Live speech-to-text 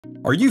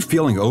Are you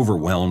feeling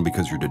overwhelmed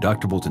because your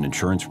deductibles and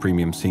insurance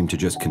premiums seem to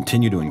just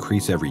continue to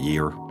increase every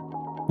year?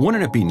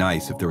 Wouldn't it be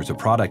nice if there was a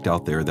product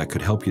out there that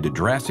could help you to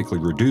drastically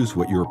reduce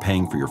what you're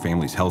paying for your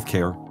family's health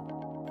care?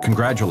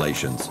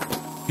 Congratulations!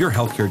 Your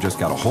health care just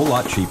got a whole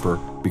lot cheaper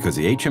because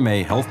the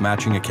HMA Health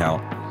Matching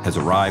Account has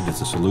arrived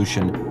as a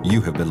solution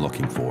you have been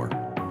looking for.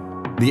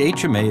 The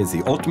HMA is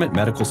the ultimate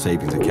medical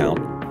savings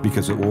account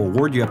because it will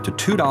award you up to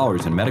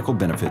 $2 in medical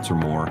benefits or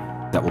more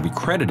that will be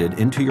credited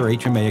into your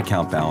HMA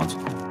account balance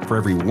for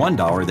every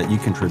 $1 that you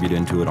contribute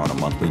into it on a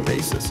monthly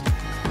basis.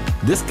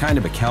 This kind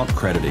of account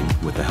crediting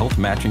with the health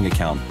matching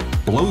account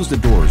blows the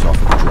doors off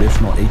of the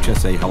traditional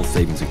HSA health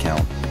savings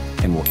account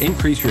and will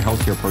increase your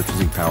healthcare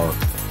purchasing power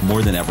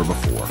more than ever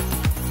before.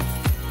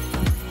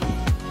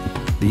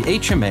 The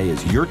HMA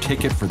is your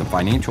ticket for the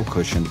financial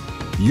cushion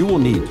you will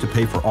need to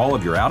pay for all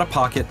of your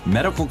out-of-pocket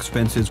medical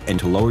expenses and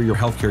to lower your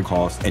healthcare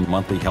costs and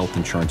monthly health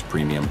insurance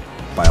premium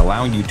by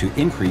allowing you to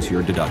increase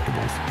your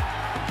deductibles.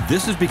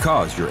 This is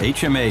because your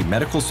HMA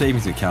medical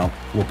savings account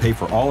will pay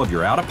for all of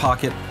your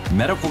out-of-pocket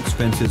medical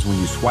expenses when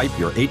you swipe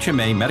your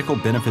HMA Medical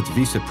Benefits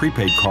Visa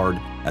prepaid card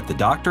at the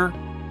doctor,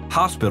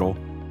 hospital,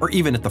 or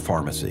even at the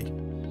pharmacy.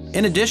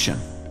 In addition,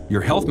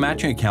 your health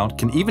matching account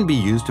can even be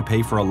used to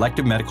pay for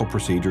elective medical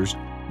procedures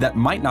that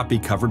might not be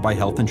covered by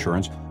health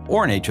insurance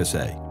or an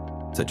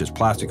HSA, such as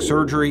plastic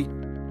surgery,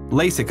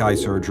 LASIK eye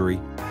surgery,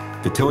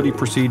 fertility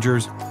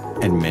procedures,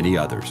 and many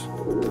others.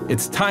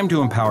 It's time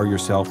to empower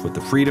yourself with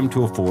the freedom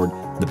to afford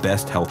the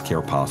best health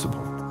care possible.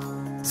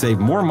 Save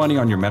more money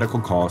on your medical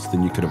costs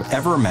than you could have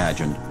ever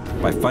imagined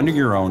by funding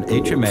your own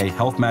HMA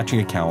health matching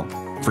account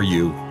for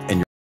you and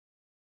your